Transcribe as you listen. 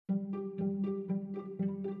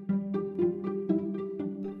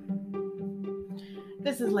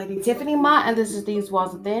This is Lady Tiffany Ma, and this is These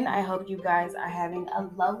Walls Within. I hope you guys are having a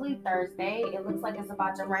lovely Thursday. It looks like it's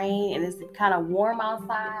about to rain, and it's kind of warm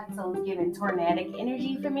outside, so it's giving tornadic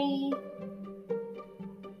energy for me.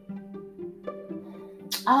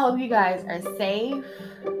 I hope you guys are safe.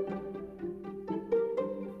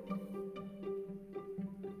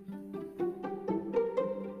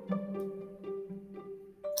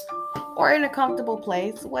 Or in a comfortable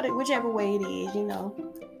place, whichever way it is.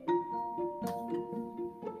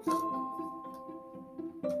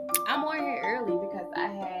 I'm on here early because I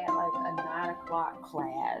had like a 9 o'clock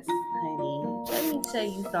class, honey. Let me tell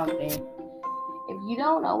you something. If you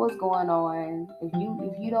don't know what's going on, if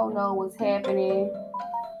you don't know what's happening,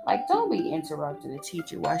 like don't be interrupting the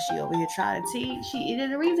teacher while she over here trying to teach.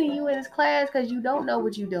 The reason you in this class because you don't know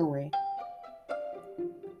what you're doing.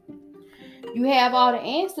 You have all the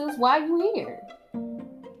answers. Why you here?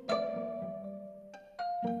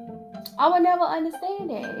 I would never understand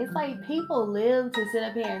that. It's like people live to sit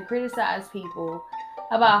up here and criticize people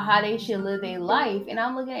about how they should live their life, and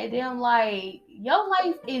I'm looking at them like your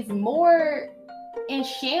life is more in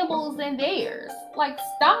shambles than theirs. Like,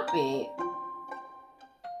 stop it.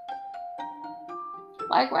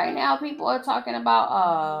 Like right now, people are talking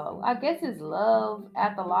about I guess it's love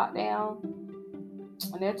after lockdown.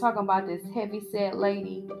 And they're talking about this heavy set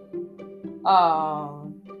lady.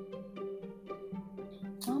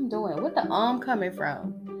 I'm doing what the coming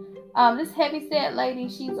from? This heavy set lady,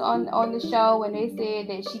 she's on the show, and they said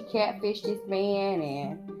that she catfished this man,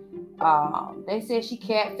 and they said she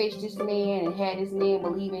catfished this man and had this man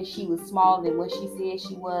believing she was smaller than what she said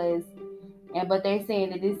she was. But they saying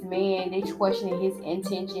that this man, they questioning his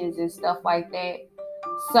intentions and stuff like that.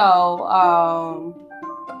 So, oh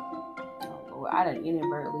Lord, I done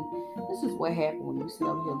inadvertently. This is what happened when you sit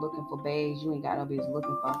over here looking for babes you ain't got no business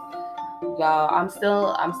looking for. Y'all, I'm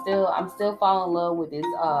still falling in love with this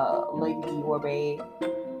Lady Dior bag.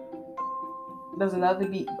 There's another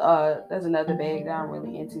bag that I'm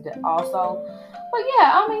really into that also. But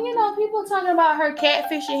yeah, I mean, people talking about her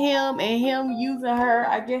catfishing him and him using her.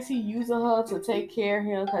 I guess he using her to take care of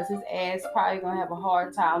him because his ass probably gonna have a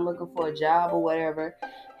hard time looking for a job or whatever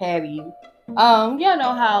have you. You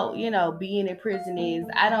know how being in prison is.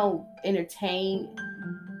 I don't entertain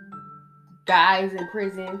guys in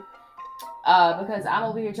prison because I'm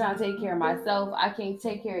over here trying to take care of myself. I can't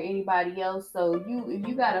take care of anybody else. So if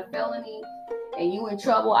you got a felony and you in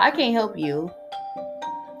trouble, I can't help you.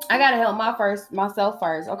 I gotta help myself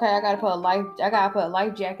first. Okay, I gotta put a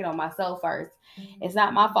life jacket on myself first. It's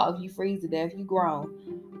not my fault if you freeze to death. You grown.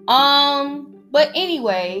 But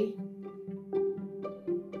anyway,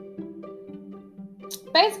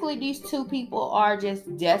 basically these two people are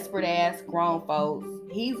just desperate ass grown folks.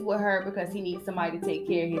 He's with her because he needs somebody to take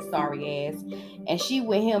care of his sorry ass, and she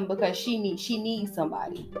with him because she needs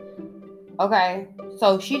somebody. Okay,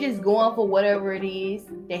 so she just going for whatever it is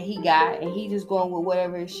that he got, and he just going with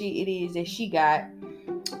whatever it is that she got.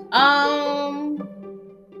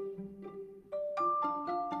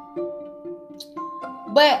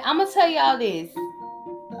 But I'm gonna tell y'all this.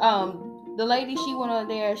 The lady, she went on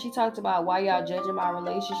there. She talked about why y'all judging my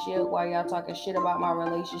relationship, why y'all talking shit about my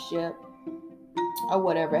relationship, or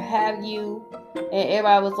whatever have you. And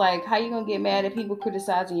everybody was like, "How you gonna get mad at people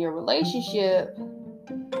criticizing your relationship?"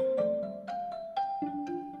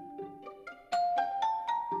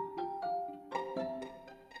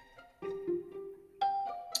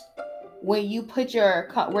 When you put your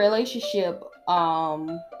relationship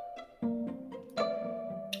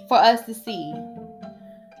for us to see.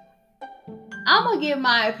 I'm gonna give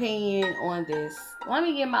my opinion on this. Let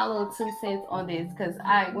me give my little 2 cents on this, because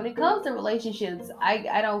when it comes to relationships,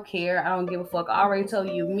 I don't care. I don't give a fuck. I already told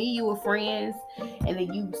you, you were friends, and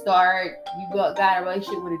then you got a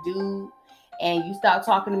relationship with a dude, and you stop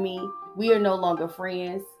talking to me. We are no longer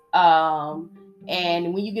friends.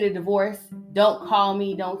 And when you get a divorce, don't call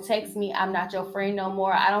me, don't text me. I'm not your friend no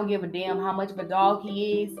more. I don't give a damn how much of a dog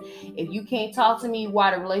he is. If you can't talk to me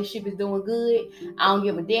while the relationship is doing good, I don't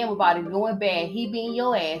give a damn about it going bad. He being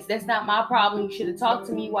your ass. That's not my problem. You should have talked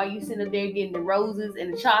to me while you sitting up there getting the roses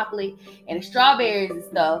and the chocolate and the strawberries and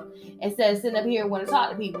stuff, instead of sitting up here and want to talk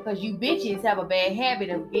to people, because you bitches have a bad habit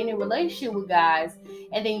of getting in a relationship with guys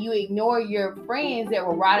and then you ignore your friends that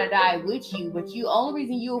will ride or die with you. But you only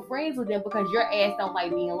reason you were friends with them because your ass don't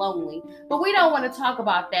like being lonely. But we don't want to talk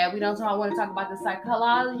about that. We don't want to talk about the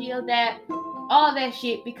psychology of that, all that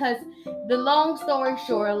shit, because the long story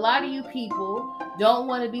short, a lot of you people don't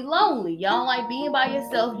want to be lonely. Y'all don't like being by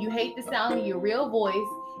yourself. You hate the sound of your real voice,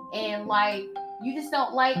 and like you just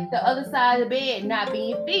don't like the other side of the bed not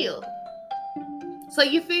being filled. So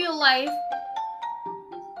you feel like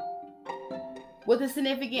with a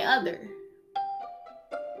significant other.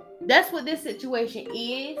 That's what this situation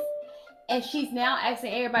is. And she's now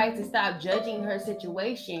asking everybody to stop judging her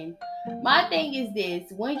situation. My thing is this: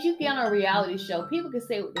 once you get on a reality show, people can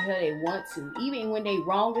say what the hell they want to, even when they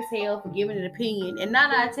wrong as hell for giving an opinion. And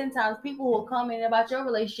 9 out of 10 times, people who will comment about your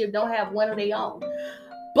relationship don't have one of their own.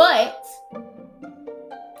 But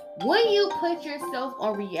when you put yourself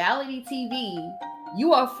on reality TV,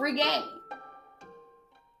 you are free game.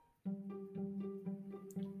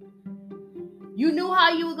 You knew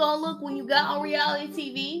how you were gonna look when you got on reality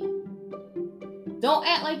TV. Don't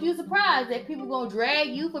act like you're surprised that people gonna drag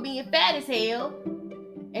you for being fat as hell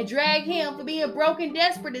and drag him for being broke and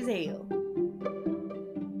desperate as hell.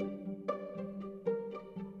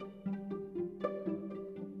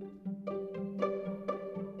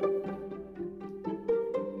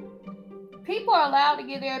 People are allowed to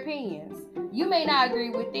give their opinions. You may not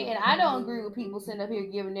agree with it, and I don't agree with people sitting up here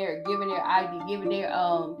giving their idea, giving their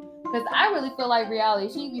because I really feel like reality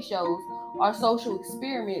TV shows are social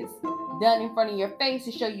experiments done in front of your face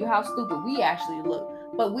to show you how stupid we actually look.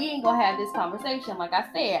 But we ain't gonna have this conversation. Like I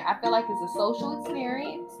said, I feel like it's a social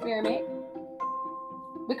experiment.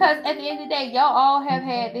 Because at the end of the day, y'all all have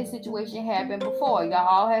had this situation happen before. Y'all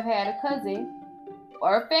all have had a cousin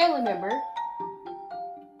or a family member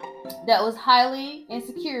that was highly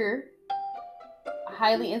insecure.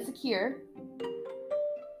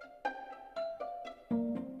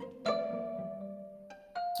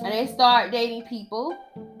 And they start dating people.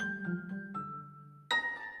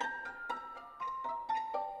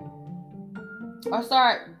 Or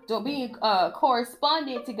start being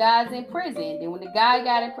correspondent to guys in prison. Then when the guy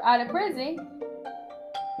got out of prison,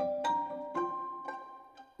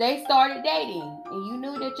 they started dating. And you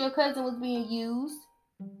knew that your cousin was being used.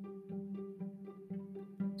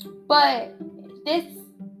 But this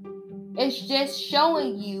is just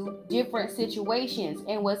showing you different situations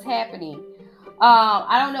and what's happening.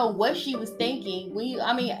 I don't know what she was thinking.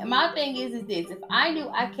 My thing is this: if I knew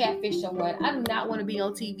I catfished someone, I do not want to be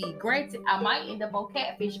on TV. Granted, I might end up on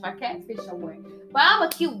Catfish if I catfish someone, but I'm a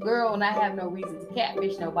cute girl and I have no reason to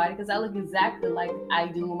catfish nobody because I look exactly like I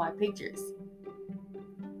do in my pictures.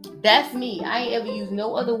 That's me. I ain't ever used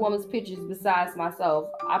no other woman's pictures besides myself.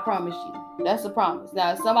 I promise you. That's a promise.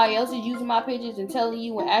 Now, if somebody else is using my pictures and telling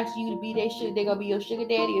you and asking you to be their sugar, they're going to be your sugar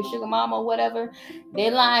daddy or sugar mama or whatever,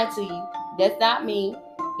 they lying to you. That's not me.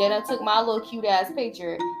 They done took my little cute ass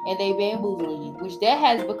picture and they bamboozling you, which that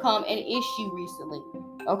has become an issue recently.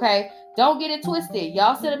 Okay? Don't get it twisted.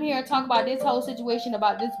 Y'all sit up here and talk about this whole situation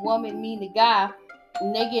about this woman meeting the guy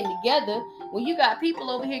and they getting together. When you got people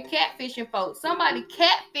over here catfishing folks, somebody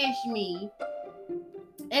catfished me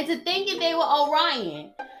into thinking they were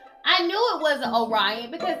Orion. I knew it wasn't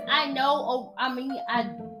Orion because I know. I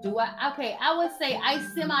would say I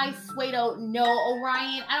semi-pseudo know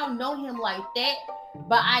Orion. I don't know him like that,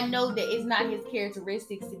 but I know that it's not his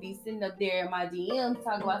characteristics to be sitting up there in my DMs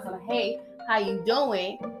talking about something. Hey, how you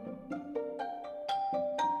doing?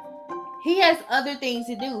 He has other things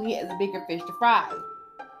to do. He has a bigger fish to fry.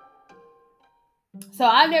 So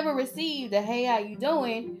I never received a hey, how you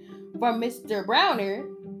doing from Mr. Browner.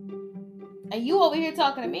 And you over here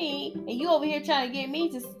talking to me, and you over here trying to get me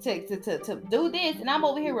to do this, and I'm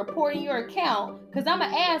over here reporting your account because I'm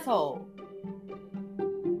an asshole.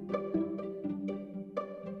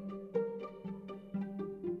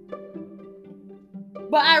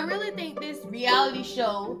 But I really think this reality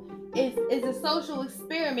show is a social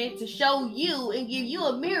experiment to show you and give you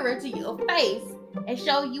a mirror to your face and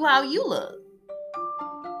show you how you look.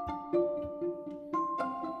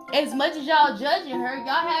 As much as y'all judging her,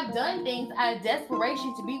 y'all have done things out of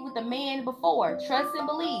desperation to be with a man before. Trust and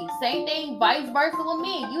believe. Same thing, vice versa with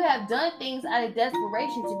men. You have done things out of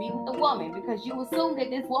desperation to be with a woman because you assumed that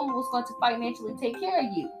this woman was going to financially take care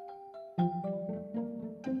of you.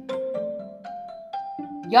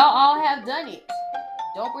 Y'all all have done it.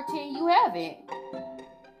 Don't pretend you haven't.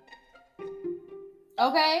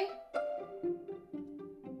 Okay?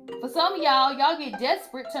 For some of y'all get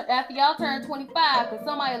desperate after y'all turn 25 because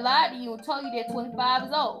somebody lied to you and told you that 25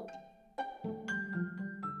 is old.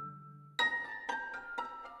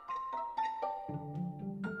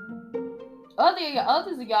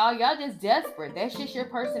 Others of y'all just desperate. That's just your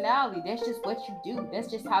personality. That's just what you do. That's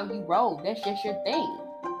just how you roll. That's just your thing.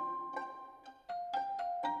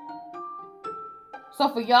 So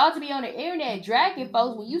for y'all to be on the internet dragging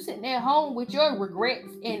folks when you sitting at home with your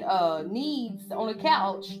regrets and needs on the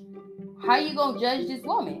couch, how you gonna judge this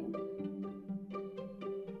woman?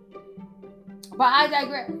 But I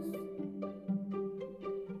digress.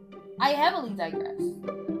 I heavily digress.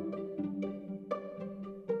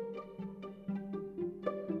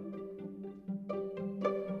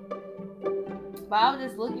 But I was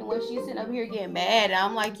just looking when she's sitting up here getting mad. And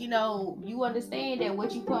I'm like, you understand that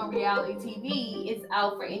what you put on reality TV is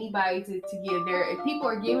out for anybody to give if people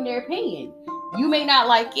are giving their opinion. You may not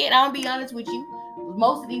like it. I'm going to be honest with you.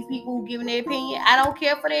 Most of these people who giving their opinion, I don't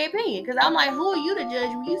care for their opinion. Because I'm like, who are you to judge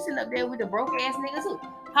when you sitting up there with the broke ass niggas too?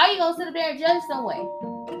 How you going to sit up there and judge some way?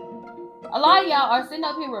 A lot of y'all are sitting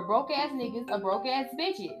up here with broke ass niggas or broke ass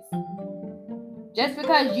bitches. Just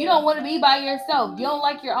because you don't want to be by yourself. You don't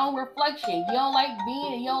like your own reflection. You don't like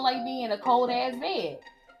being in a cold ass bed.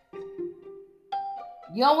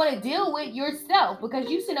 You don't want to deal with yourself because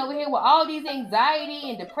you sitting over here with all these anxiety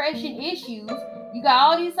and depression issues. You got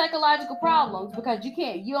all these psychological problems because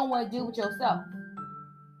you don't want to deal with yourself.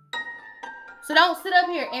 So don't sit up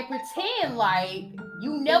here and pretend like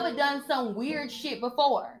you never done some weird shit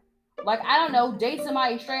before. Like, I don't know, date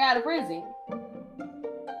somebody straight out of prison.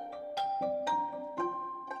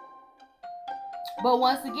 But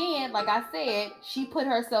once again, like I said, she put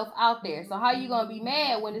herself out there. So how you gonna be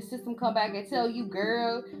mad when the system come back and tell you,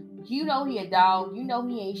 girl, you know he a dog, you know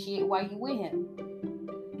he ain't shit, why you with him?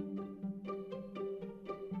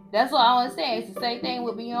 That's what I understand. It's the same thing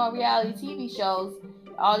with being on reality TV shows.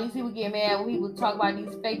 All these people get mad when people talk about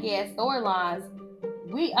these fake ass storylines.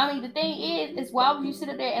 The thing is why would you sit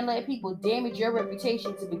up there and let people damage your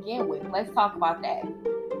reputation to begin with? Let's talk about that.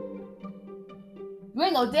 You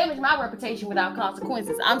ain't gonna damage my reputation without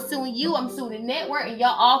consequences. I'm suing you, I'm suing the network, and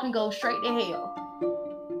y'all all can go straight to hell.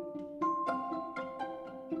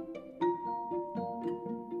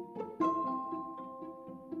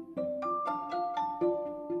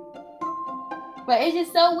 But it's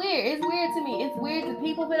just so weird. It's weird to me. It's weird to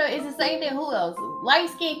people. It's the same thing. Who else?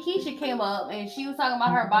 Light-skinned Keisha came up, and she was talking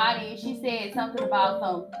about her body, and she said something about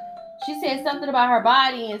her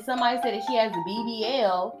body, and somebody said that she has a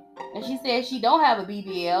BBL. And she said she don't have a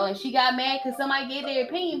BBL, and she got mad because somebody gave their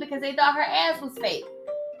opinion because they thought her ass was fake.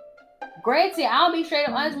 Granted, I'll be straight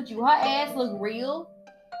up honest with you. Her ass look real.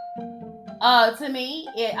 To me,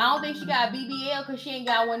 I don't think she got a BBL because she ain't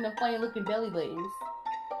got one of the funny looking belly buttons.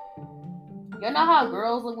 You know how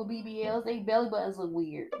girls look with BBLs? They belly buttons look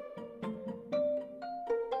weird.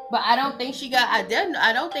 But I don't think she got the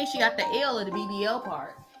L or the BBL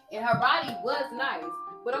part. And her body was nice.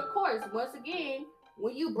 But of course, once again,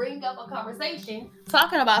 when you bring up a conversation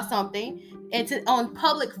talking about something and on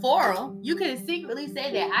public forum, you can secretly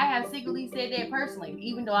say that. I have secretly said that personally,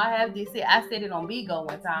 even though I said it on Bigo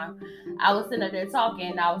one time. I was sitting there talking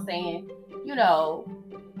and I was saying,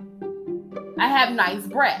 I have nice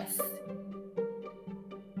breasts.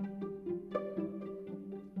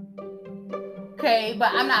 Okay,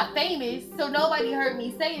 but I'm not famous, so nobody heard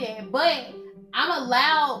me say that. But I'm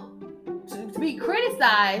allowed to be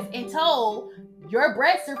criticized and told your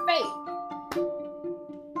breasts are fake.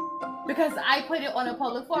 Because I put it on a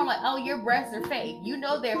public forum like, oh, your breasts are fake. You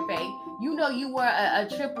know they're fake. You know you were a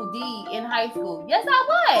triple D in high school. Yes, I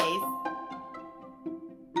was.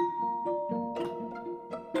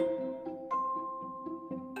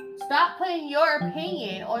 Stop putting your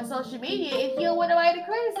opinion on social media if you don't want nobody to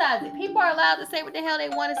criticize it. People are allowed to say what the hell they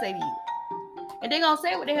want to say to you. And they're going to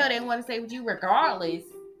say what the hell they want to say with you regardless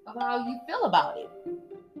of how you feel about it.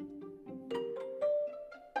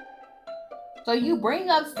 So you bring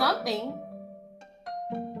up something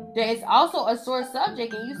that is also a sore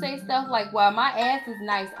subject and you say stuff like, well, my ass is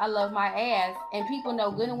nice, I love my ass, and people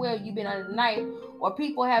know good and well you've been under the knife, or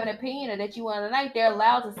people have an opinion or that you were under the knife, they're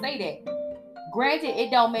allowed to say that. Granted,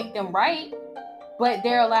 it don't make them right, but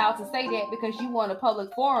they're allowed to say that because you want a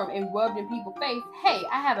public forum and rubbed in people's face, hey,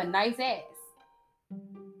 I have a nice ass.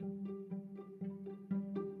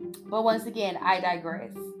 But once again, I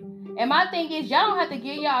digress. And my thing is, y'all don't have to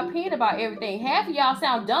give y'all opinion about everything. Half of y'all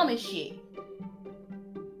sound dumb as shit.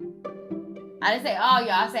 I didn't say all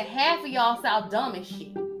y'all. I said half of y'all sound dumb as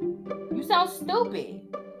shit. You sound stupid.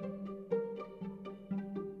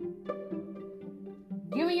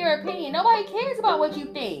 Give me your opinion. Nobody cares about what you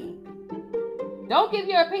think. Don't give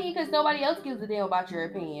your opinion because nobody else gives a damn about your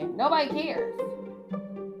opinion. Nobody cares.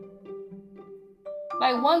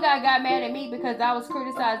 Like, one guy got mad at me because I was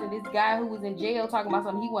criticizing this guy who was in jail talking about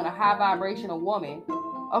something. He wanted a high vibrational woman.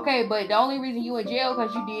 Okay, but the only reason you in jail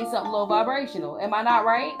because you did something low vibrational. Am I not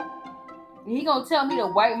right? He gonna tell me to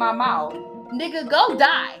wipe my mouth. Nigga, go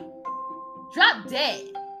die. Drop dead.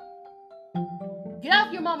 Get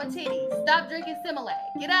off your mama titties. Stop drinking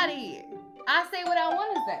Similac. Get out of here. I say what I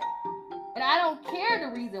want to say. And I don't care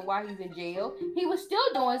the reason why he's in jail. He was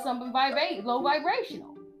still doing something low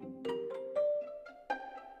vibrational.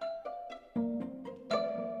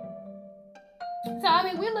 So I I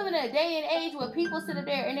mean, we live in a day and age where people sit up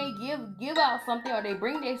there and they give out something or they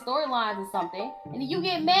bring their storylines or something, and then you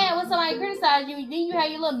get mad when somebody criticizes you, and then you have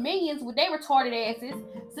your little minions with their retarded asses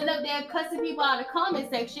sitting up there cussing people out in the comment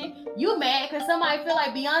section. You mad because somebody feel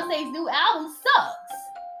like Beyonce's new album sucks.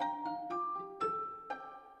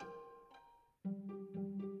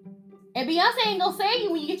 And Beyonce ain't gonna say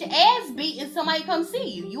you when you get your ass beat and somebody come see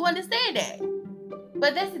you. You understand that?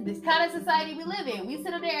 But that's this kind of society we live in. We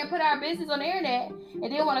sit up there and put our business on the internet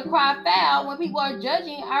and then want to cry foul when people are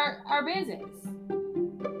judging our business.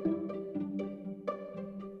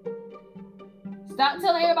 Stop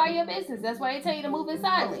telling everybody your business. That's why they tell you to move in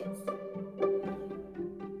silence.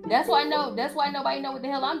 That's why nobody know what the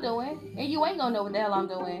hell I'm doing. And you ain't gonna know what the hell I'm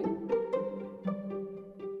doing.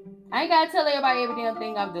 I ain't gotta tell everybody every damn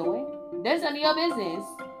thing I'm doing. That's none of your business.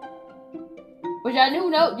 But y'all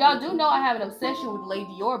do know I have an obsession with Lady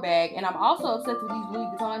Dior bag, and I'm also obsessed with these Louis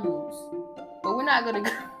Vuitton hoops. But we're not gonna go.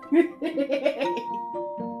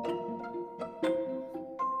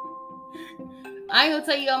 I ain't gonna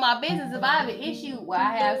tell you all my business. If I have an issue, well,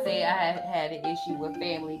 I have said I have had an issue with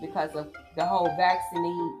family because of the whole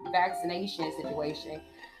vaccination situation.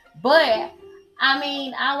 But I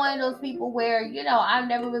mean, I'm one of those people where, I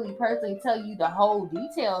never really personally tell you the whole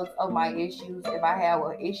details of my issues. If I have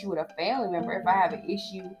an issue with a family member, if I have an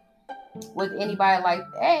issue with anybody like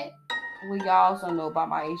that, well, y'all also know about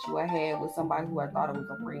my issue I had with somebody who I thought it was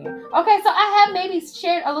a friend. Okay, so I have maybe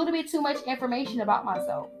shared a little bit too much information about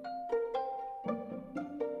myself.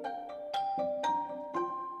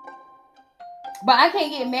 But I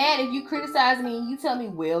can't get mad if you criticize me and you tell me,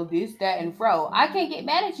 well, this, that, and fro. I can't get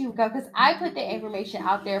mad at you because I put the information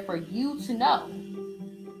out there for you to know.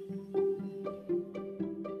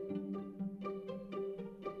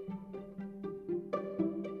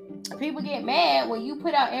 People get mad when you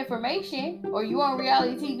put out information or you on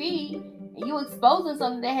reality TV and you exposing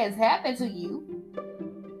something that has happened to you.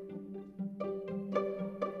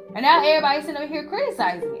 And now everybody's sitting over here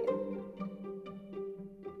criticizing it.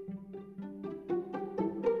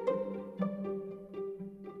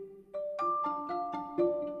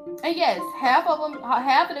 And yes, half of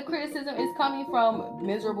the criticism is coming from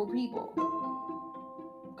miserable people.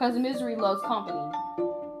 Because misery loves company.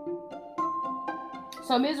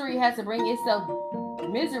 So misery has to bring you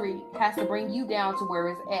down to where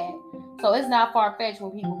it's at. So it's not far-fetched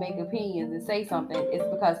when people make opinions and say something, it's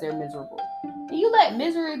because they're miserable. And you let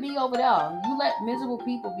misery be over there. You let miserable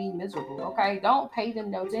people be miserable, okay? Don't pay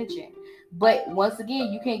them no attention. But once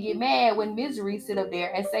again, you can't get mad when misery sit up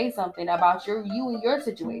there and say something about you and your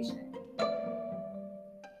situation.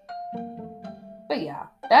 But yeah,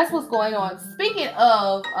 that's what's going on. Speaking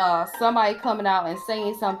of somebody coming out and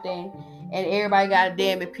saying something and everybody got a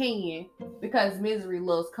damn opinion because misery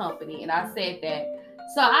loves company, and I said that.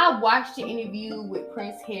 So I watched the interview with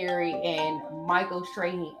Prince Harry and Michael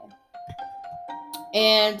Strahan.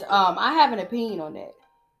 And I have an opinion on that.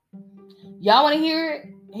 Y'all want to hear it?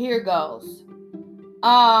 Here it goes.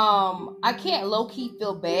 I can't low-key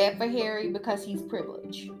feel bad for Harry because he's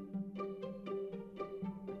privileged.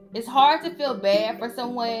 It's hard to feel bad for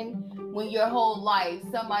someone when your whole life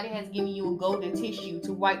somebody has given you a golden tissue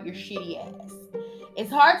to wipe your shitty ass. It's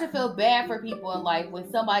hard to feel bad for people in life when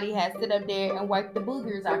somebody has stood up there and wiped the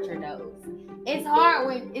boogers out your nose. It's hard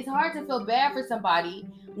to feel bad for somebody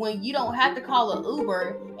when you don't have to call an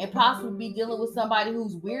Uber and possibly be dealing with somebody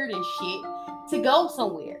who's weird and shit to go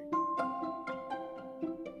somewhere.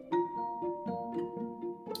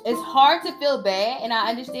 It's hard to feel bad, and I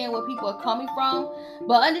understand where people are coming from,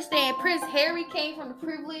 but understand Prince Harry came from the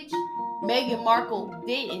privilege, Meghan Markle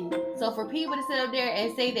didn't. So for people to sit up there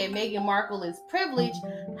and say that Meghan Markle is privileged,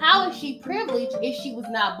 how is she privileged if she was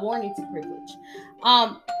not born into privilege?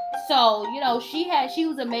 So she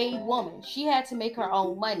was a made woman. She had to make her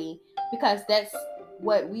own money because that's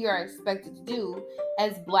what we are expected to do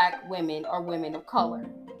as Black women or women of color.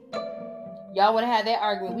 Y'all want to have that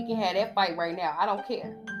argument? We can have that fight right now. I don't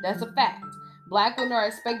care. That's a fact. Black women are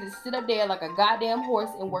expected to sit up there like a goddamn horse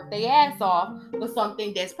and work their ass off for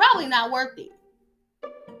something that's probably not worth it.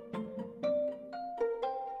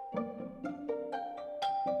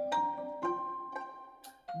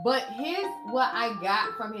 But here's what I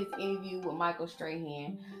got from his interview with Michael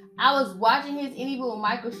Strahan. I was watching his interview with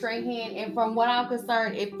Michael Strahan, and from what I'm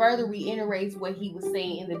concerned, it further reiterates what he was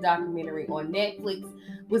saying in the documentary on Netflix,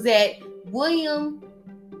 was that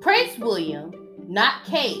Prince William, not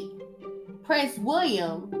Kate, Prince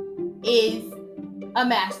William is a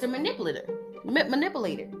master manipulator.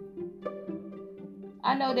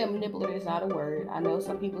 I know that manipulator is not a word. I know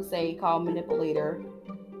some people say call manipulator.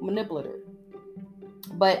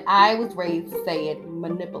 But I was raised to say it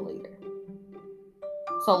manipulator.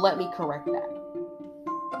 So let me correct that.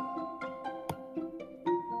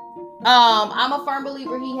 I'm a firm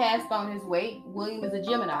believer he has thrown his weight. William is a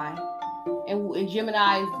Gemini, and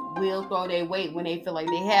Geminis will throw their weight when they feel like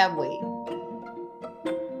they have weight.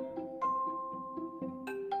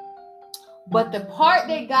 But the part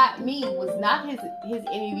that got me was not his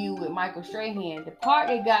interview with Michael Strahan. The part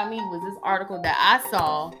that got me was this article that I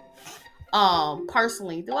saw.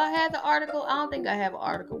 Personally, do I have the article? I don't think I have an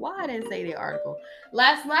article. Why I didn't say the article?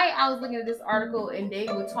 Last night I was looking at this article and they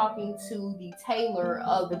were talking to the tailor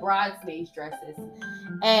of the bridesmaids dresses,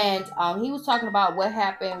 and he was talking about what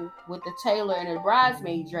happened with the tailor and the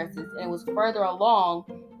bridesmaid dresses, and it was further along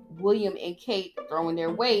William and Kate throwing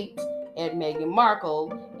their weight at Meghan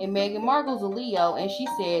Markle, and Meghan Markle's a Leo, and she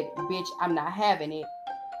said, "Bitch, I'm not having it."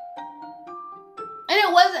 And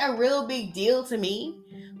it wasn't a real big deal to me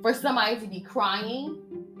for somebody to be crying,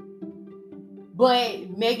 but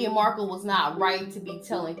Meghan Markle was not right to be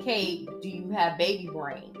telling Kate, "Do you have baby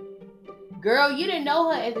brain?" Girl, you didn't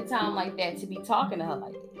know her at the time like that to be talking to her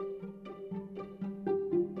like that.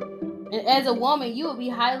 And as a woman, you would be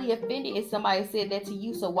highly offended if somebody said that to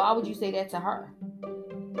you, so why would you say that to her?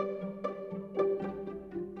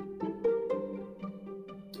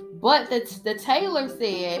 But the tailor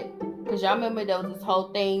said, because y'all remember there was this whole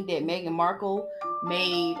thing that Meghan Markle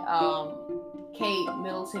made Kate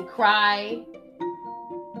Middleton cry.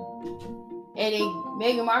 And then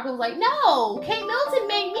Meghan Markle was like, "No, Kate Middleton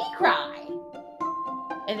made me cry."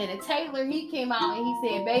 And then the tailor, he came out and he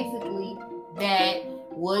said basically that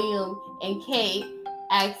William and Kate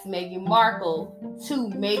asked Meghan Markle to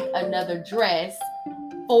make another dress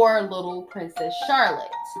for little Princess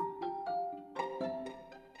Charlotte.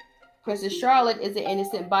 Princess Charlotte is an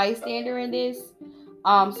innocent bystander in this.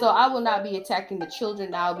 So I will not be attacking the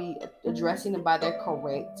children. I'll be addressing them by their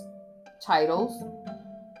correct titles.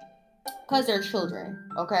 Because they're children,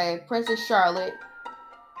 okay? Princess Charlotte,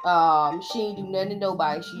 she ain't do nothing to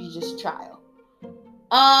nobody. She's just a child.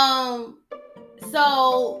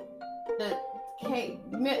 So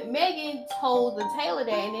Meghan told the tailor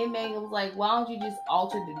that, and then Meghan was like, "Why don't you just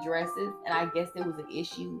alter the dresses?" And I guess there was an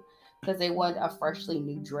issue because they wanted a freshly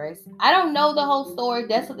new dress. I don't know the whole story.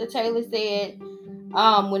 That's what the tailor said.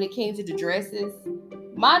 When it came to the dresses,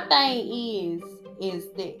 my thing is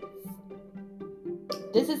this.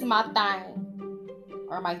 This is my thing,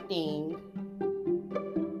 or my thing.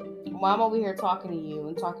 While I'm over here talking to you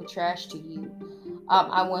and talking trash to you,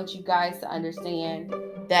 I want you guys to understand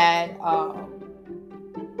that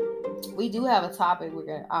we do have a topic.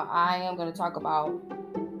 I am gonna talk about.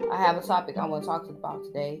 I have a topic I want to talk about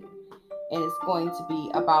today, and it's going to be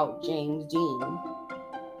about James Dean.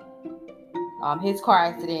 His car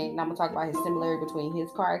accident, and I'm gonna talk about his similarity between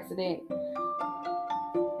his car accident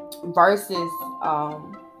versus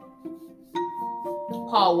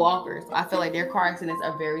Paul Walker's. I feel like their car accidents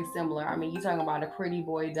are very similar. I mean, you're talking about a pretty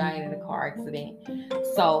boy dying in a car accident.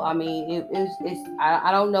 So, I mean,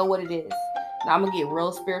 I don't know what it is. Now, I'm going to get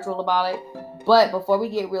real spiritual about it. But before we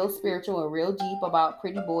get real spiritual and real deep about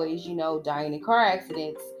pretty boys, dying in car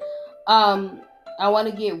accidents, I want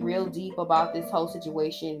to get real deep about this whole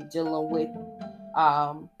situation dealing with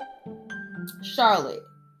Charlotte.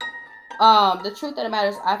 The truth of the matter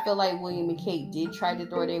is, I feel like William and Kate did try to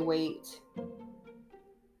throw their weight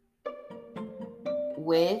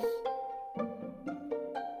with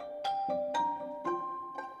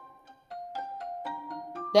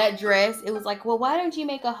that dress. It was like, well, why don't you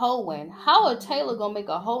make a whole one? How a tailor gonna make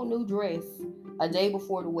a whole new dress a day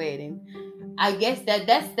before the wedding? I guess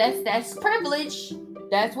that's privilege.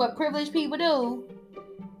 That's what privileged people do.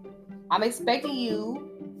 I'm expecting you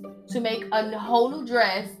to make a whole new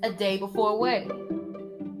dress a day before a wedding.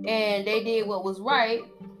 And they did what was right,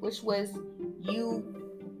 which was you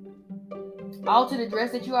alter the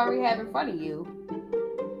dress that you already have in front of you.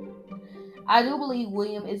 I do believe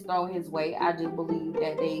William is throwing his weight. I do believe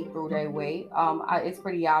that they threw their weight. It's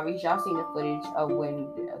pretty obvious. Y'all seen the footage of when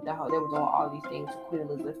they were doing all these things to Queen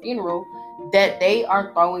Elizabeth's funeral, that they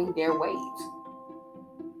are throwing their weight.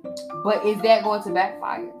 But is that going to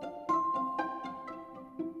backfire?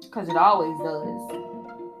 Because it always does.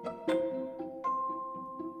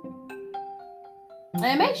 And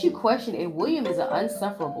it makes you question if William is an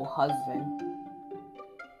unsufferable husband.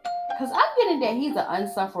 Because I'm getting that he's an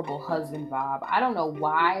unsufferable husband vibe. I don't know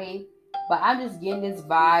why, but I'm just getting this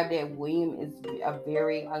vibe that William is a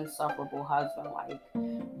very unsufferable husband. Like,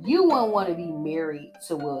 you wouldn't want to be married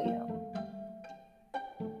to William.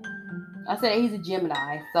 I said he's a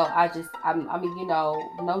Gemini, so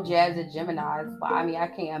no jabs at Geminis, but I mean, I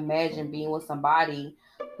can't imagine being with somebody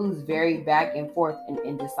who's very back and forth and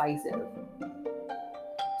indecisive.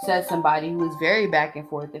 says somebody who is very back and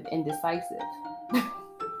forth and indecisive.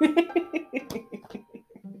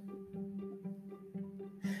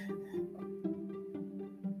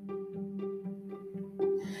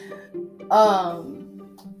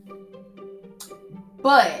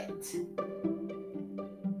 But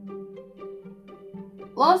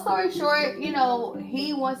long story short,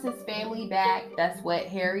 he wants his family back. That's what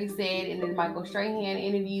Harry said in the Michael Strahan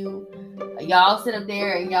interview. Y'all sit up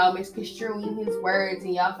there and y'all misconstruing his words,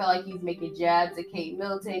 and y'all feel like he's making jabs at Kate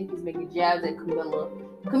Middleton. He's making jabs at Camilla.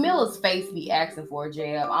 Camilla's face be asking for a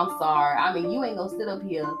jab. I'm sorry. I mean, you ain't gonna sit up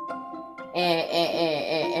here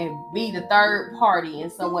and be the third party in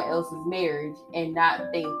someone else's marriage and not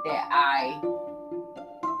think that I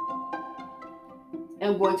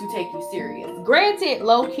am going to take you serious. Granted,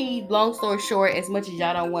 low-key, long story short, as much as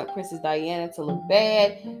y'all don't want Princess Diana to look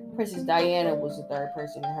bad, Princess Diana was the third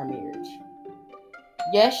person in her marriage.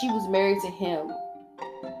 Yes, she was married to him,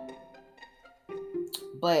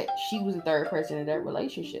 but she was the third person in that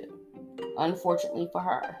relationship, unfortunately for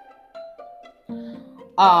her.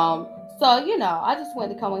 So, I just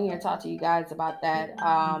wanted to come on here and talk to you guys about that.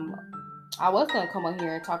 I was going to come on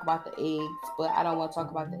here and talk about the eggs, but I don't want to talk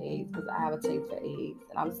about the eggs because I have a taste for eggs,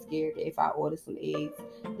 and I'm scared that if I order some eggs,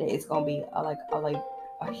 that it's going to be a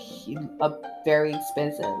very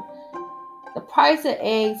expensive. The price of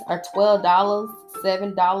eggs are $12,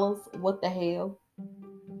 $7. What the hell?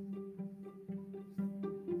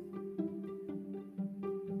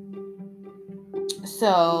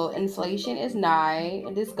 So inflation is nigh,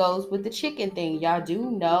 and this goes with the chicken thing. Y'all do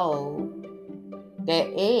know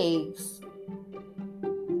that eggs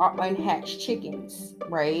are unhatched chickens,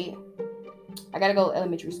 right? I gotta go to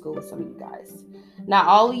elementary school with some of you guys. Not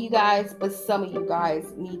all of you guys, but some of you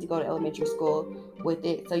guys need to go to elementary school with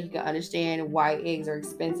it so you can understand why eggs are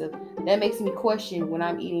expensive. That makes me question when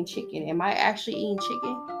I'm eating chicken. Am I actually eating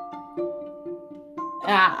chicken?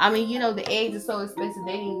 I mean, the eggs are so expensive.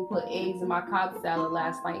 They didn't even put eggs in my Cobb salad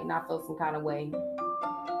last night, and I felt some kind of way.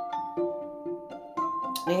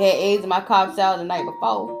 They had eggs in my Cobb salad the night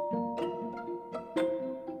before.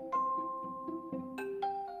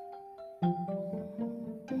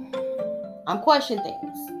 I'm questioning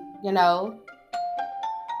things.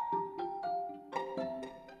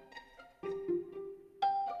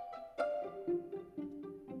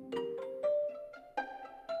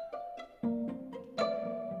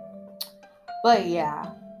 But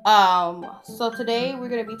yeah. So today we're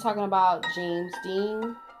gonna be talking about James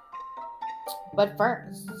Dean. But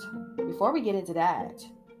first, before we get into that,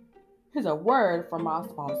 here's a word from our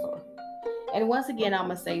sponsor. And once again, I'm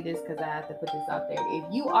gonna say this because I have to put this out there. If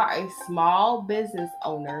you are a small business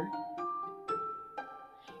owner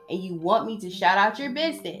and you want me to shout out your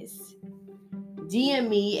business, DM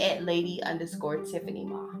me at lady_Tiffany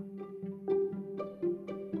Ma.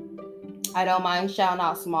 I don't mind shouting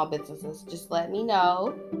out small businesses. Just let me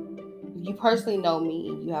know. If you personally know me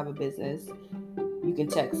and you have a business, you can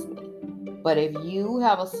text me. But if you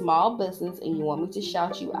have a small business and you want me to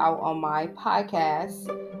shout you out on my podcast,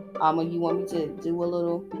 and you want me to do a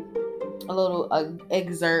little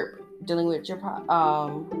excerpt dealing with your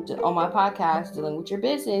on my podcast dealing with your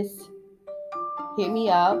business, hit me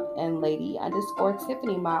up and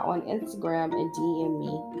lady_Tiffany Ma on Instagram and DM me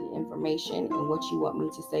the information and what you want me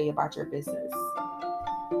to say about your business.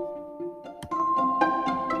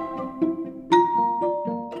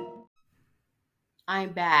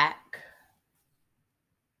 I'm back.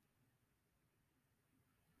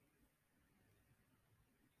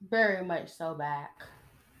 Very much so back.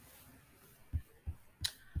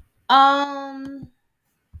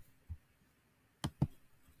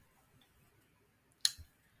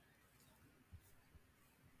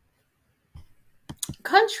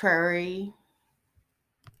 Contrary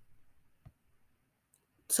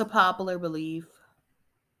to popular belief,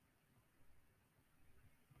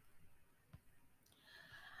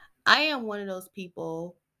 I am one of those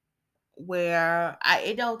people where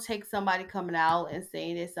it don't take somebody coming out and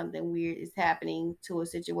saying that something weird is happening to a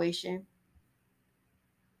situation.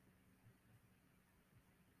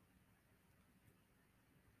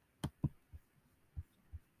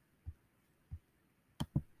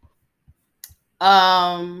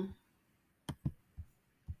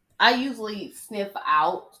 I usually sniff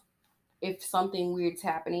out if something weird's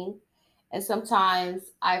happening. And sometimes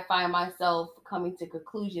I find myself coming to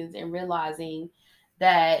conclusions and realizing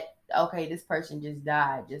that, okay, this person just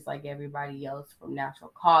died, just like everybody else, from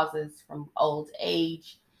natural causes, from old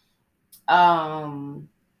age. From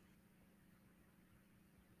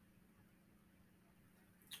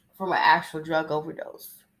an actual drug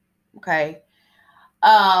overdose. Okay.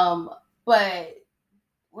 But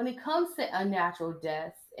when it comes to unnatural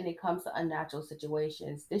deaths and it comes to unnatural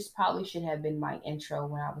situations, this probably should have been my intro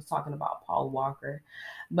when I was talking about Paul Walker,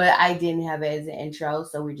 but I didn't have it as an intro,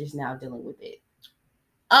 so we're just now dealing with it.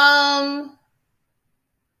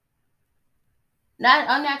 Not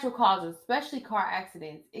unnatural causes, especially car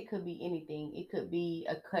accidents. It could be anything. It could be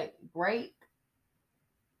a cut brake.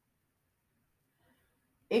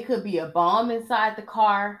 It could be a bomb inside the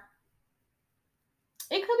car.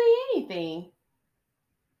 It could be anything.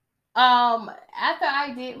 After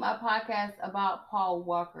I did my podcast about Paul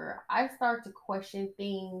Walker, I start to question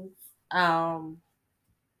things um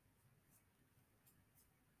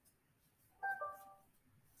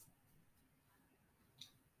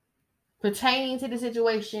pertaining to the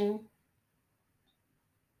situation.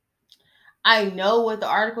 I know what the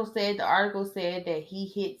article said. The article said that he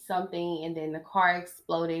hit something and then the car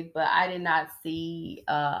exploded, but I did not see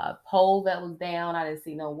a pole that was down. I didn't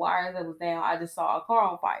see no wires that was down. I just saw a car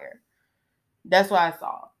on fire. That's what I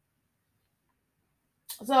saw.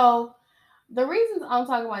 So the reasons I'm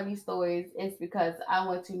talking about these stories is because I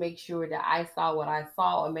want to make sure that I saw what I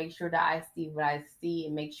saw and make sure that I see what I see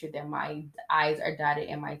and make sure that my I's are dotted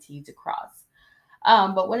and my T's are crossed.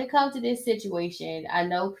 But when it comes to this situation, I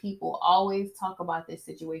know people always talk about this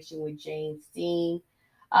situation with James Dean.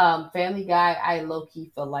 Family Guy, I low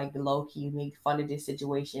key feel like the low key made fun of this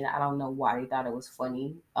situation. I don't know why they thought it was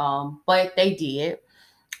funny, but they did.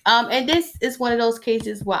 And this is one of those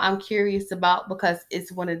cases where I'm curious about because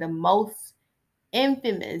it's one of the most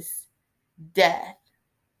infamous death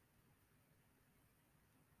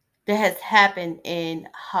that has happened in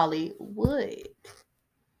Hollywood.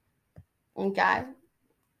 Okay.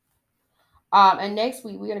 And next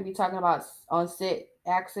week we're gonna be talking about on set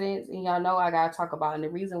accidents, and y'all know I gotta talk about. And the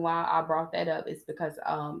reason why I brought that up is because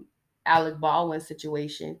Alec Baldwin's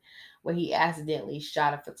situation where he accidentally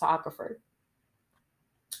shot a photographer.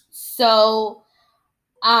 So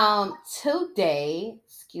today,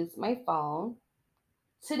 excuse my phone.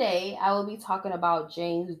 Today, I will be talking about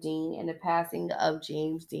James Dean and the passing of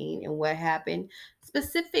James Dean and what happened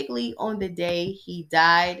specifically on the day he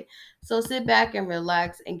died. So sit back and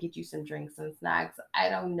relax and get you some drinks and snacks. I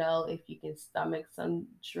don't know if you can stomach some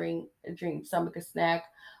stomach a snack,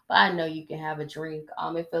 but I know you can have a drink.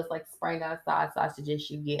 It feels like spring outside, so I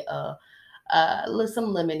suggest you get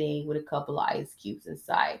some lemonade with a couple of ice cubes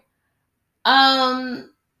inside.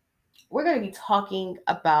 Um, we're going to be talking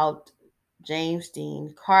about James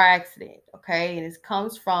Dean car accident, okay? And it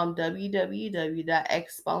comes from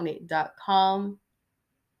www.exponent.com.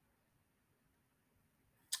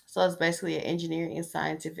 So it's basically an engineering and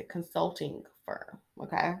scientific consulting firm,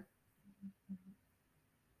 okay?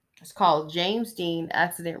 It's called James Dean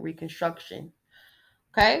Accident Reconstruction,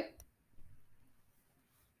 okay?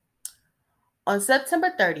 On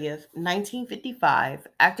September 30th, 1955,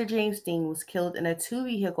 actor James Dean was killed in a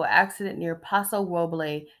two-vehicle accident near Paso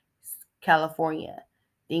Robles, California.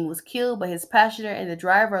 Dean was killed, but his passenger and the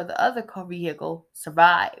driver of the other vehicle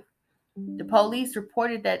survived. The police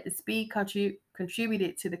reported that the speed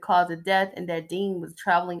contributed to the cause of death and that Dean was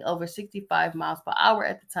traveling over 65 miles per hour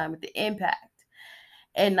at the time of the impact.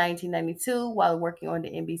 In 1992, while working on the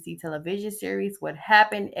NBC television series What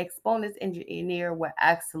Happened, Exponent's engineer were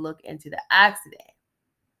asked to look into the accident.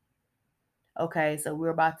 Okay, so we're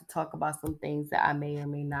about to talk about some things that I may or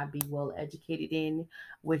may not be well educated in,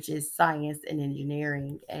 which is science and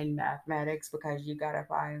engineering and mathematics, because you gotta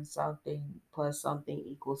find something plus something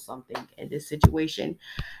equals something in this situation.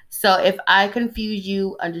 So if I confuse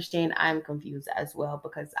you, understand I'm confused as well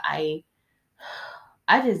because I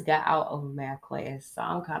just got out of a math class, so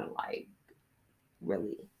I'm kind of like,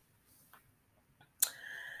 really.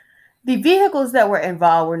 The vehicles that were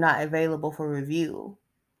involved were not available for review.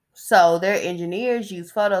 So their engineers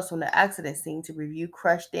used photos from the accident scene to review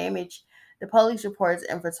crush damage, the police reports,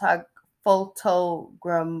 and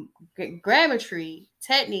photogrammetry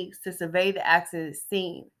techniques to survey the accident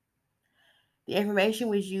scene. The information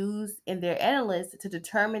was used in their analysis to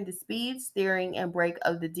determine the speed, steering, and brake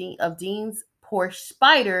of Dean's Porsche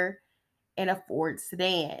Spider and a Ford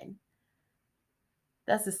sedan.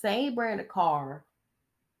 That's the same brand of car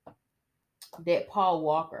that Paul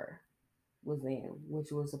Walker was in,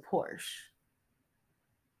 which was a Porsche.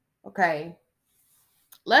 Okay,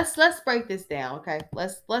 let's break this down. Okay,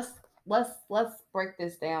 let's break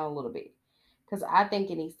this down a little bit because I think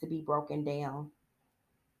it needs to be broken down.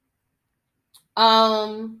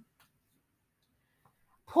 Um,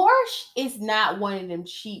 Porsche is not one of them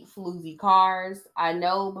cheap floozy cars. I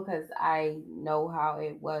know because I know how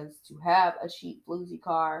it was to have a cheap floozy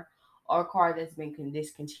car or a car that's been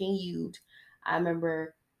discontinued. I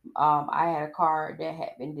remember I had a car that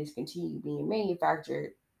had been discontinued being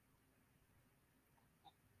manufactured.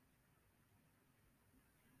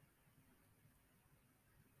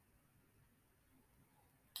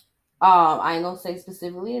 I ain't gonna say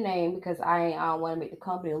specifically the name because I don't want to make the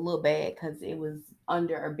company look bad because it was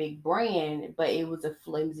under a big brand, but it was a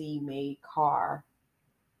flimsy made car.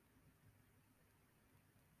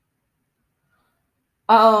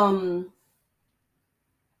 Um.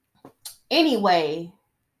 Anyway,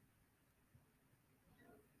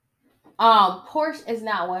 Porsche is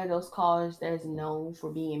not one of those cars that is known for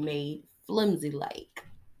being made flimsy like.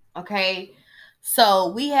 Okay,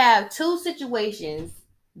 so we have two situations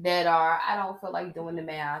that are, I don't feel like doing the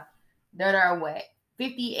math, that are what,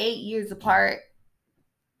 58 years apart.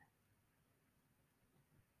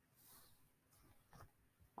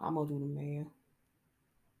 I'm gonna do the math.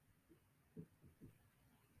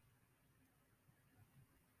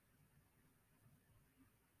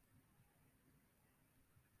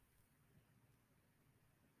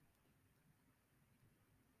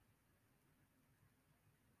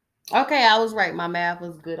 Okay, I was right. My math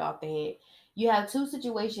was good off the head. You have two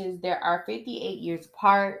situations that are 58 years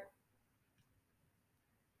apart.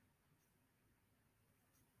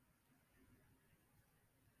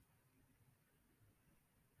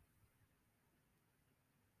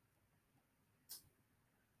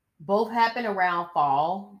 Both happen around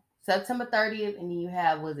fall, September 30th, and then you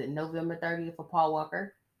have, was it November 30th for Paul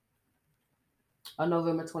Walker? Or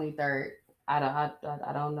November 23rd? I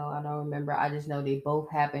don't know. I don't remember. I just know they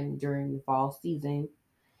both happened during the fall season.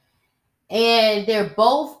 And they're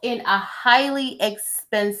both in a highly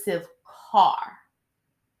expensive car.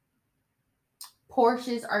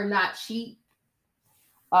 Porsches are not cheap.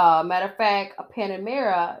 Matter of fact, a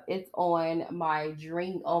Panamera is on my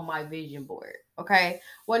vision board. Okay.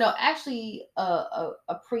 Well, no, actually, a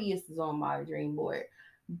Prius is on my dream board,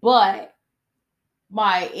 but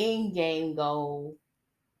my end game goal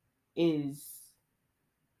is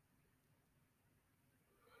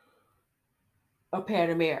a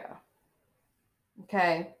Panamera.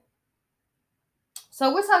 Okay.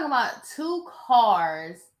 So we're talking about two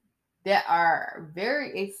cars that are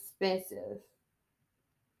very expensive,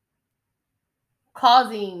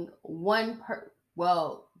 causing the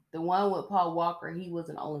one with Paul Walker, he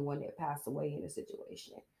wasn't the only one that passed away in the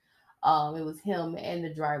situation. It was him and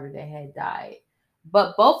the driver that had died.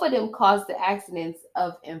 But both of them caused the accidents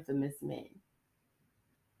of infamous men.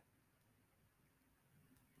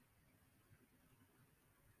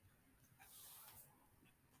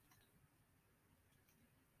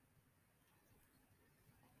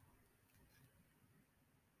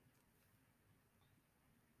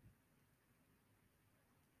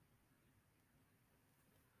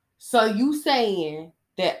 So you saying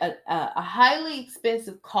that a highly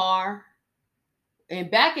expensive car, and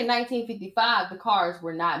back in 1955, the cars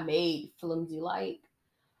were not made flimsy like.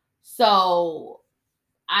 So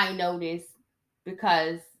I know this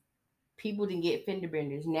because people didn't get fender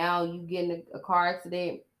benders. Now you get in a car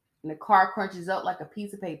accident and the car crunches up like a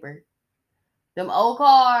piece of paper. Them old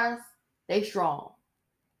cars, they strong.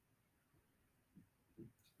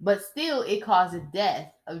 But still, it caused the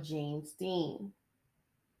death of James Dean.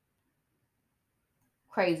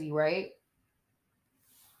 Crazy, right?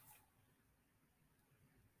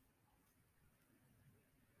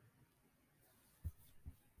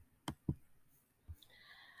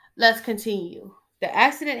 Let's continue. The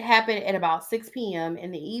accident happened at about 6 p.m.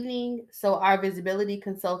 in the evening, so our visibility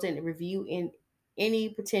consultant reviewed in any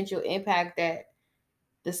potential impact that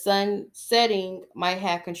the sun setting might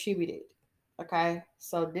have contributed. Okay,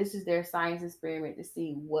 so this is their science experiment to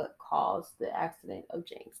see what caused the accident of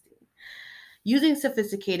James Dean. Using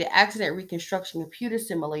sophisticated accident reconstruction computer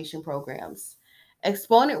simulation programs,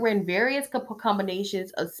 Exponent ran various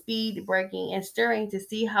combinations of speed, braking, and steering to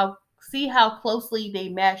see how closely they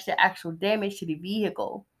matched the actual damage to the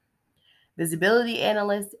vehicle. Visibility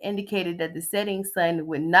analysts indicated that the setting sun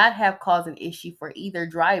would not have caused an issue for either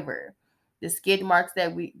driver. The skid marks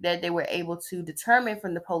that they were able to determine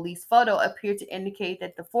from the police photo appeared to indicate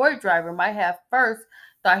that the Ford driver might have first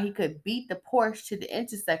thought he could beat the Porsche to the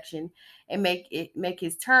intersection and make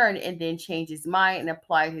his turn, and then change his mind and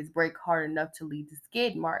apply his brake hard enough to leave the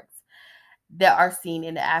skid marks that are seen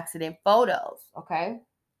in the accident photos. Okay.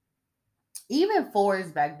 Even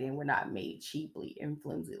Fords back then were not made cheaply and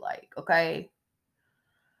flimsy like, okay?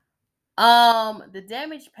 The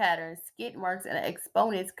damage patterns, skid marks, and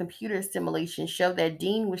Exponent's computer simulation show that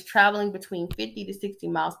Dean was traveling between 50 to 60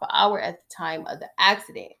 miles per hour at the time of the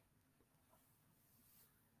accident.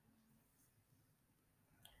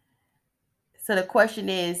 So the question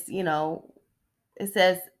is, it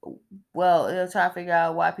says, well, it'll try to figure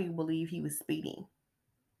out why people believe he was speeding,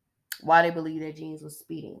 why they believe that James was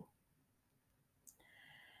speeding.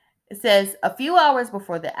 It says a few hours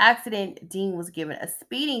before the accident, Dean was given a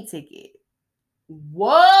speeding ticket.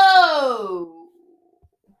 Whoa.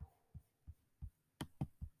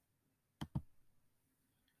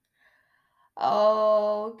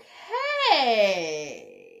 Okay.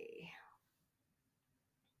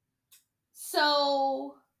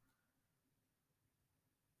 So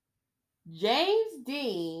James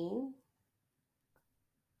Dean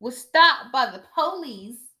was stopped by the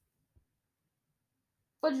police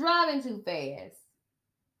for driving too fast.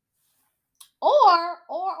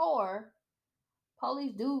 Or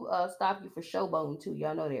police do stop you for showboating too.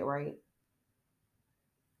 Y'all know that, right?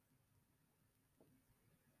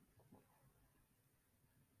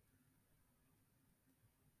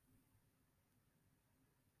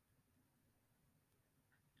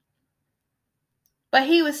 But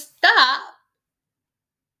he was stopped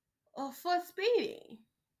for speeding.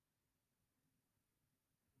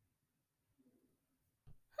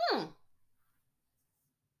 Hmm.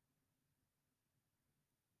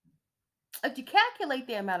 If you calculate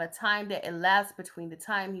the amount of time that elapsed between the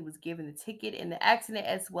time he was given the ticket and the accident,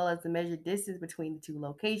 as well as the measured distance between the two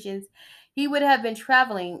locations, he would have been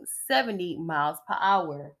traveling 70 miles per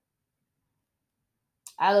hour.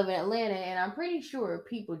 I live in Atlanta, and I'm pretty sure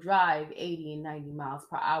people drive 80 and 90 miles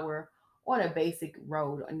per hour on a basic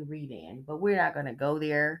road in Redan, but we're not going to go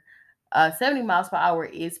there. 70 miles per hour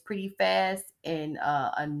is pretty fast in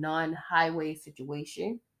a non highway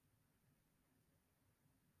situation.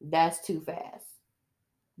 That's too fast.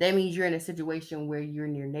 That means you're in a situation where you're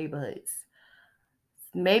near neighborhoods.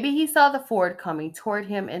 Maybe he saw the Ford coming toward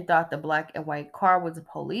him and thought the black and white car was a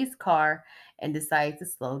police car and decided to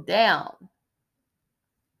slow down.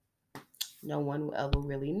 No one will ever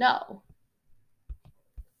really know.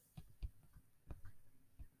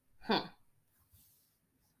 Hmm.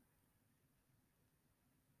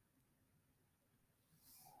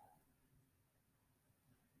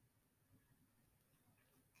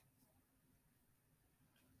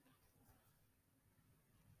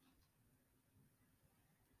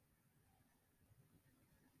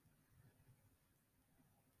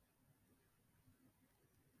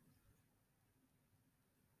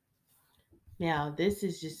 Now, this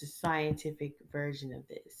is just a scientific version of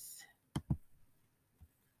this.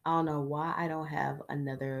 I don't know why I don't have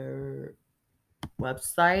another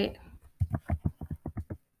website.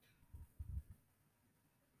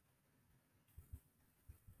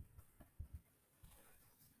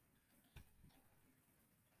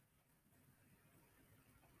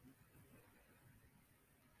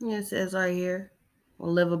 It says right here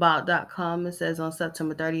on liveabout.com. It says on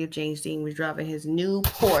September 30th, James Dean was driving his new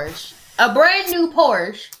Porsche, a brand new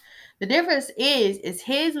Porsche. The difference is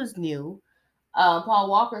his was new. Paul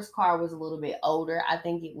Walker's car was a little bit older. I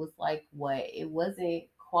think it was like what? It wasn't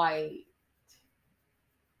quite.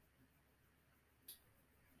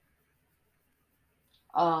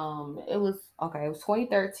 It was okay. It was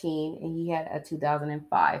 2013, and he had a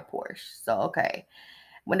 2005 Porsche. So okay,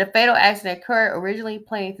 when the fatal accident occurred, originally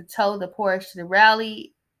planning to tow the Porsche to the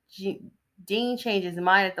rally, Dean changed his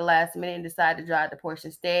mind at the last minute and decided to drive the Porsche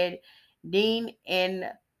instead. Dean and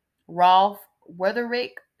Rolf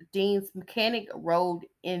Weatherick, Dean's mechanic, rode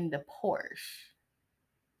in the Porsche.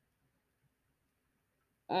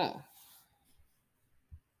 Mm.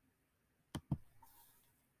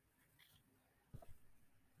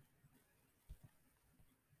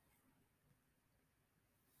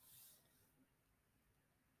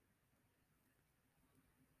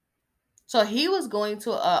 So he was going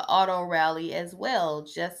to a auto rally as well,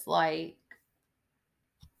 just like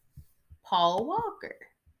Paul Walker.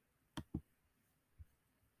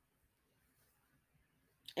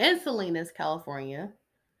 In Salinas, California,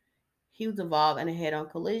 he was involved in a head-on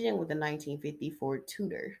collision with a 1950 Ford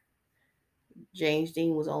Tudor. James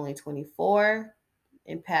Dean was only 24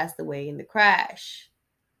 and passed away in the crash.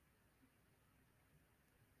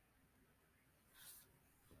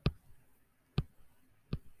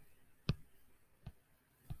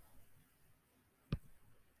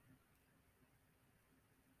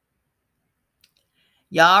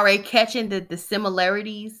 Y'all already catching the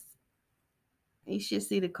similarities? You should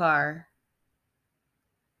see the car.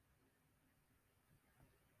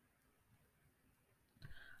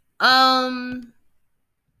 Um,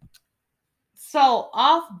 so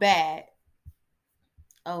off bat,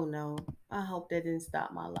 oh no, I hope that didn't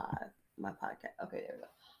stop my podcast. Okay, there we go.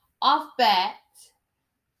 Off bat,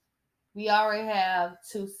 we already have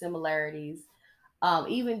two similarities.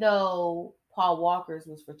 Even though Paul Walker's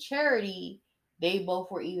was for charity, they both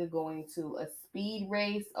were either going to a speed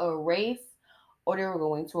race or a race, or they were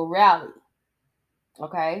going to a rally.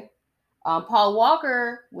 Okay. Paul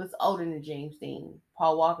Walker was older than James Dean.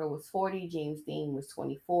 Paul Walker was 40. James Dean was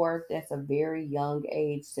 24. That's a very young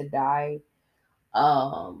age to die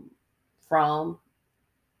um, from.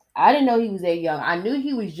 I didn't know he was that young. I knew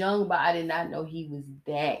he was young, but I did not know he was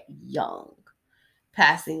that young.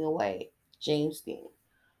 Passing away, James Dean.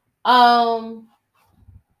 Um,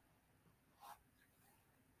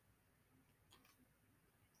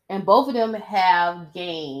 and both of them have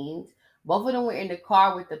gained. Both of them were in the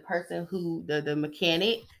car with the person who the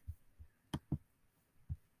mechanic.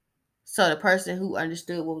 So the person who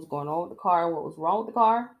understood what was going on with the car and what was wrong with the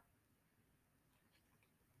car.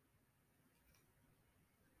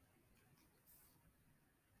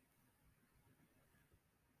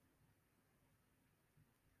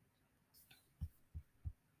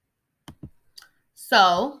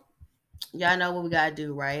 So y'all know what we gotta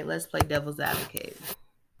do, right? Let's play devil's advocate.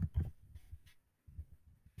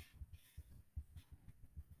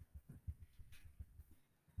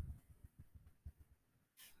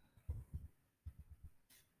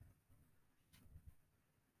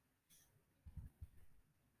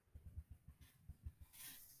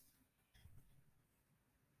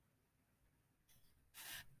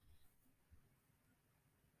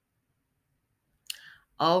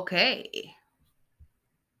 Okay.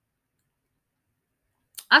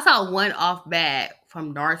 I saw one off bat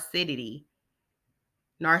from Narcity,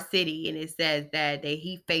 and it says that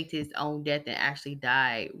he faked his own death and actually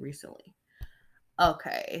died recently.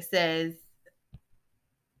 Okay, it says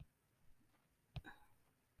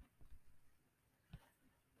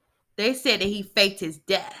they said that he faked his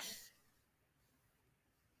death.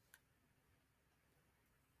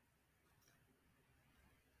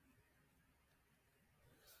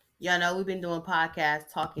 Y'all know we've been doing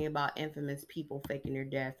podcasts talking about infamous people faking their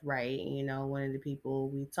death, right? You know, one of the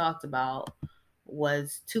people we talked about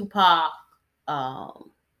was Tupac,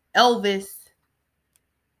 um, Elvis,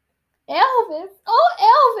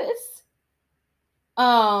 Elvis,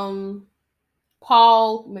 um,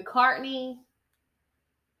 Paul McCartney,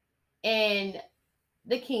 and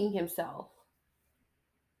the King himself.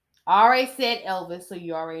 I already said Elvis, so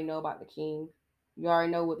you already know about the King. You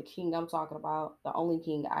already know what the King I'm talking about. The only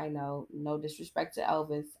King I know. No disrespect to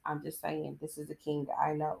Elvis. I'm just saying this is the King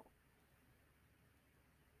I know.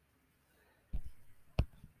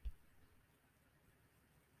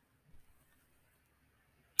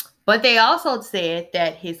 But they also said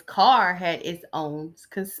that his car had its own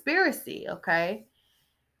conspiracy. Okay.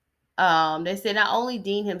 They said not only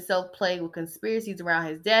Dean himself plagued with conspiracies around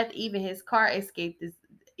his death, even his car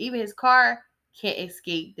can't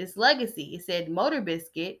escape this legacy. It said Motor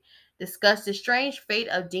Biscuit discussed the strange fate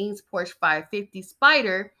of Dean's Porsche 550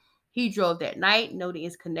 Spider he drove that night, noting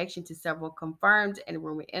its connection to several confirmed and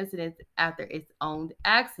rumored incidents after its own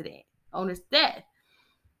owner's death.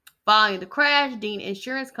 Following the crash, Dean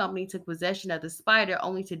Insurance Company took possession of the Spider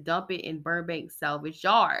only to dump it in Burbank Salvage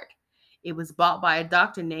Yard. It was bought by a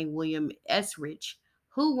doctor named William Esrich,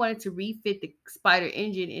 who wanted to refit the Spider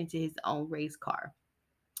engine into his own race car.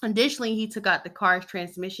 Additionally, he took out the car's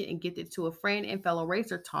transmission and gifted it to a friend and fellow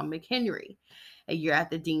racer, Tom McHenry. A year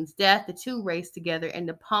after Dean's death, the two raced together in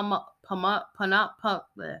the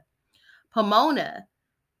Pomona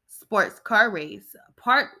sports car race.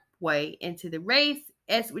 Partway into the race,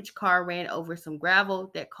 Eswich's car ran over some gravel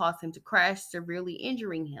that caused him to crash, severely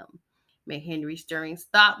injuring him. McHenry's steering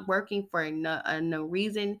stopped working for no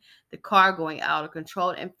reason, the car going out of control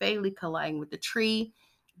and fatally colliding with the tree.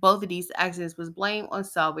 Both of these accidents was blamed on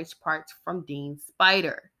salvage parts from Dean's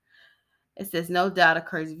Spider. It says no doubt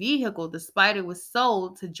occurs vehicle. The Spider was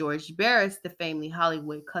sold to George Barris, the famous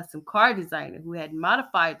Hollywood custom car designer who had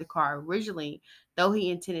modified the car originally. Though he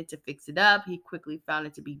intended to fix it up, he quickly found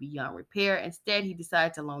it to be beyond repair. Instead, he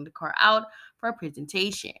decided to loan the car out for a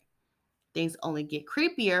presentation. Things only get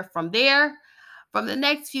creepier from there. From the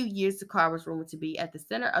next few years, the car was rumored to be at the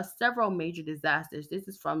center of several major disasters. This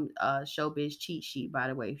is from Showbiz Cheat Sheet, by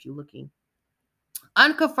the way, if you're looking.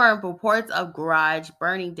 Unconfirmed reports of garage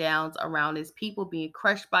burning downs around its people being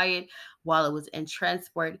crushed by it while it was in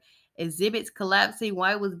transport, exhibits collapsing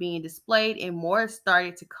while it was being displayed, and more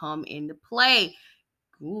started to come into play.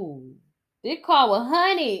 Ooh, this car was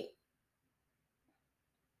honey.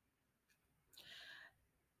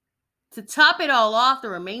 To top it all off, the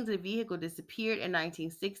remains of the vehicle disappeared in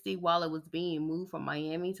 1960 while it was being moved from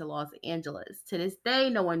Miami to Los Angeles. To this day,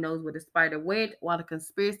 no one knows where the Spider went, while the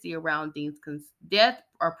conspiracy around Dean's death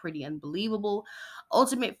are pretty unbelievable.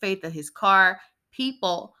 Ultimate faith of his car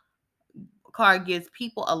gives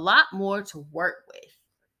people a lot more to work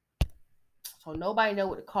with. So nobody know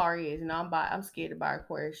what the car is, and I'm scared to buy a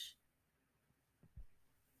Porsche.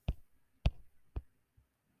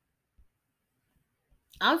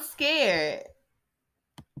 I'm scared.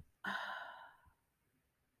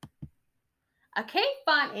 I can't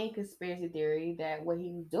find any conspiracy theory that what he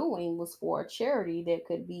was doing was for a charity that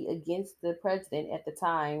could be against the president at the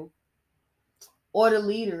time or the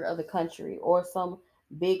leader of the country or some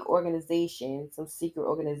big organization, some secret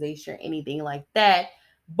organization, anything like that.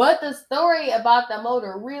 But the story about the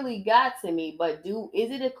motor really got to me. But is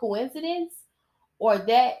it a coincidence? Or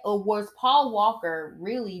was Paul Walker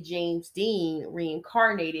really James Dean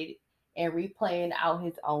reincarnated and replaying out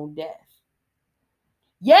his own death?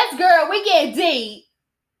 Yes, girl, we get deep.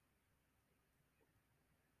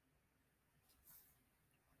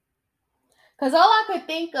 Because all I could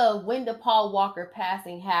think of when the Paul Walker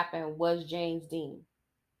passing happened was James Dean.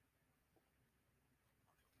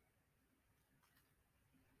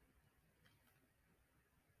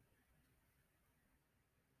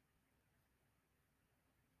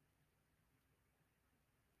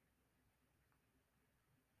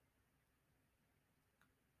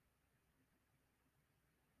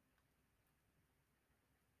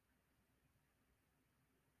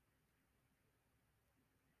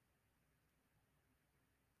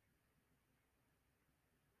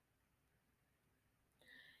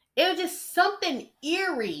 It was just something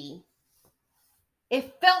eerie.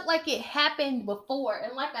 It felt like it happened before.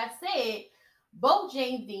 And like I said, both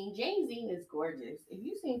James Dean is gorgeous. If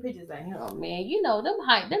you've seen pictures of him, man, you know them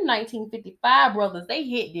 1955 brothers, they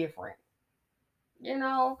hit different. You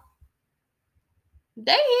know,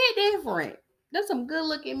 they hit different. There's some good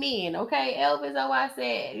looking men, okay? Elvis, oh I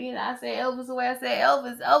said, I said Elvis the way I said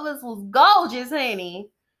Elvis. Elvis was gorgeous, honey.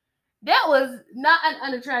 That was not an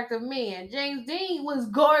unattractive man. James Dean was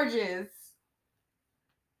gorgeous.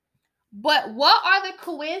 But what are the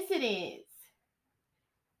coincidence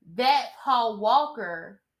that Paul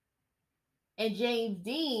Walker and James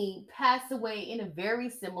Dean passed away in a very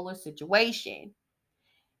similar situation?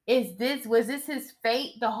 Was this his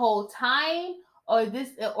fate the whole time, or is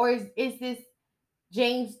this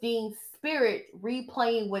James Dean's spirit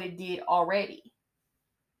replaying what it did already?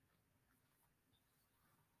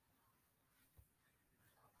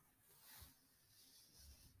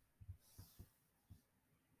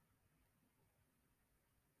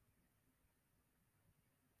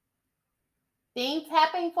 Things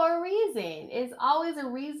happen for a reason. It's always a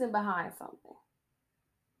reason behind something.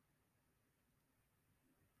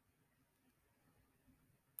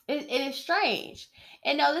 It is strange.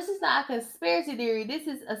 And no, this is not a conspiracy theory. This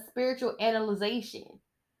is a spiritual analyzation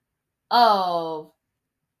of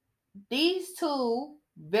these two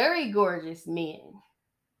very gorgeous men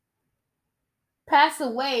pass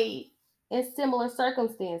away in similar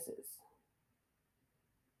circumstances.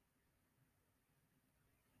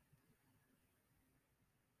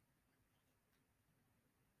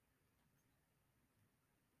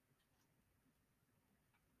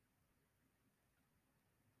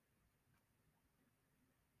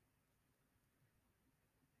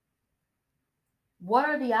 What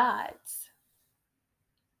are the odds?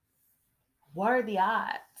 What are the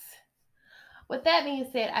odds? With that being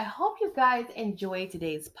said, I hope you guys enjoyed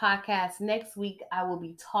today's podcast. Next week, I will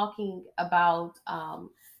be talking about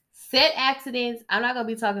set accidents. I'm not going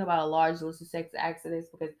to be talking about a large list of sex accidents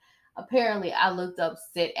because apparently I looked up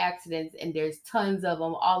set accidents and there's tons of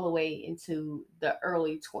them all the way into the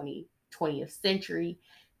early 20th century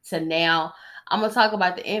to now. I'm going to talk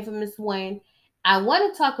about the infamous one. I do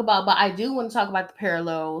want to talk about the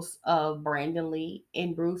parallels of Brandon Lee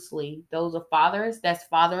and Bruce Lee. Those are fathers. That's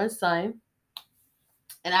father and son,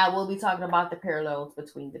 and I will be talking about the parallels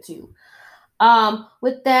between the two.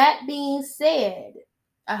 With that being said,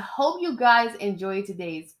 I hope you guys enjoyed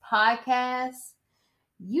today's podcast.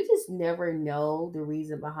 You just never know the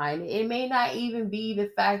reason behind it. It may not even be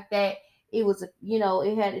the fact that it was,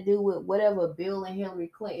 it had to do with whatever Bill and Hillary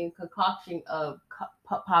Clinton concoction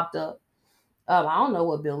popped up. I don't know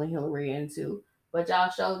what Bill and Hillary are into, but y'all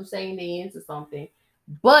showed them saying they into something.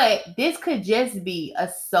 But this could just be a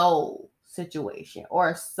soul situation,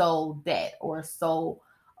 or a soul debt, or a soul,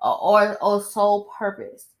 or soul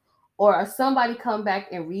purpose, or somebody come back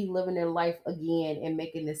and reliving their life again and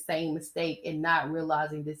making the same mistake and not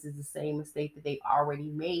realizing this is the same mistake that they already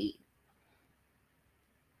made.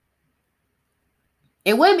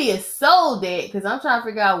 It wouldn't be a soul debt because I'm trying to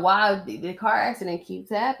figure out why the car accident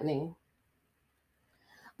keeps happening.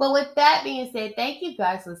 But with that being said, thank you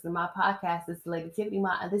guys for listening to my podcast. This is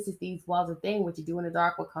Negativity. This is These Walls of Thing. What you do in the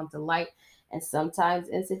dark will come to light. And sometimes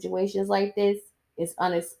in situations like this, it's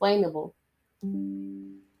unexplainable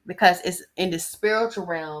because it's in the spiritual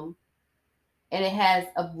realm and it has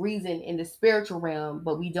a reason in the spiritual realm,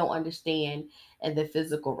 but we don't understand in the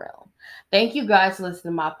physical realm. Thank you guys for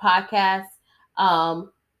listening to my podcast. I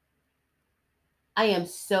am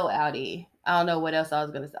so outie. I don't know what else I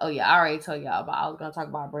was gonna say. Oh yeah, I already told y'all about. I was gonna talk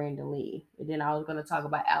about Brandon Lee, and then I was gonna talk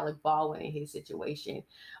about Alec Baldwin and his situation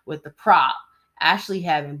with the prop actually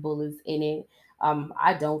having bullets in it.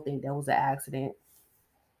 I don't think that was an accident.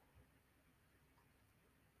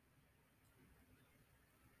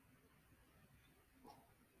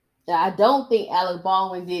 I don't think Alec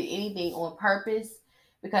Baldwin did anything on purpose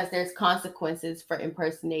because there's consequences for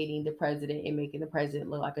impersonating the president and making the president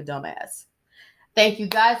look like a dumbass. Thank you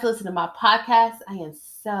guys for listening to my podcast. I am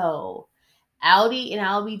so outie, and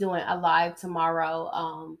I'll be doing a live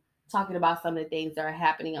tomorrow, talking about some of the things that are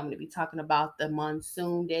happening. I'm going to be talking about the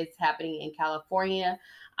monsoon that's happening in California.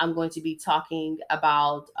 I'm going to be talking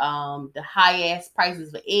about the high ass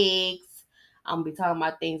prices for eggs. I'm gonna be talking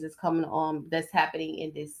about things that's coming on, that's happening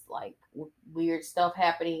in this like weird stuff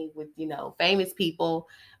happening with famous people.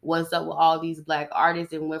 What's up with all these black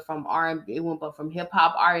artists? It went from R&B, it went up from hip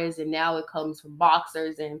hop artists, and now it comes from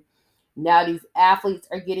boxers, and now these athletes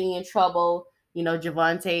are getting in trouble.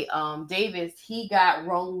 Javante Davis, he got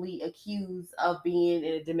wrongly accused of being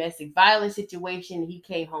in a domestic violence situation. He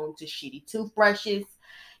came home to shitty toothbrushes.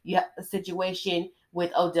 You have a situation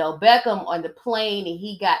with Odell Beckham on the plane, and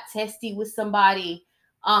he got testy with somebody.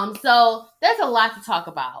 So there's a lot to talk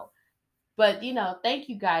about. But thank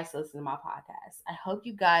you guys for listening to my podcast. I hope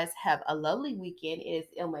you guys have a lovely weekend. It is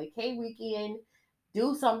MLK weekend.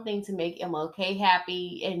 Do something to make MLK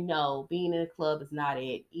happy. And no, being in a club is not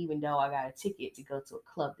it, even though I got a ticket to go to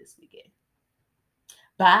a club this weekend.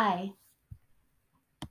 Bye.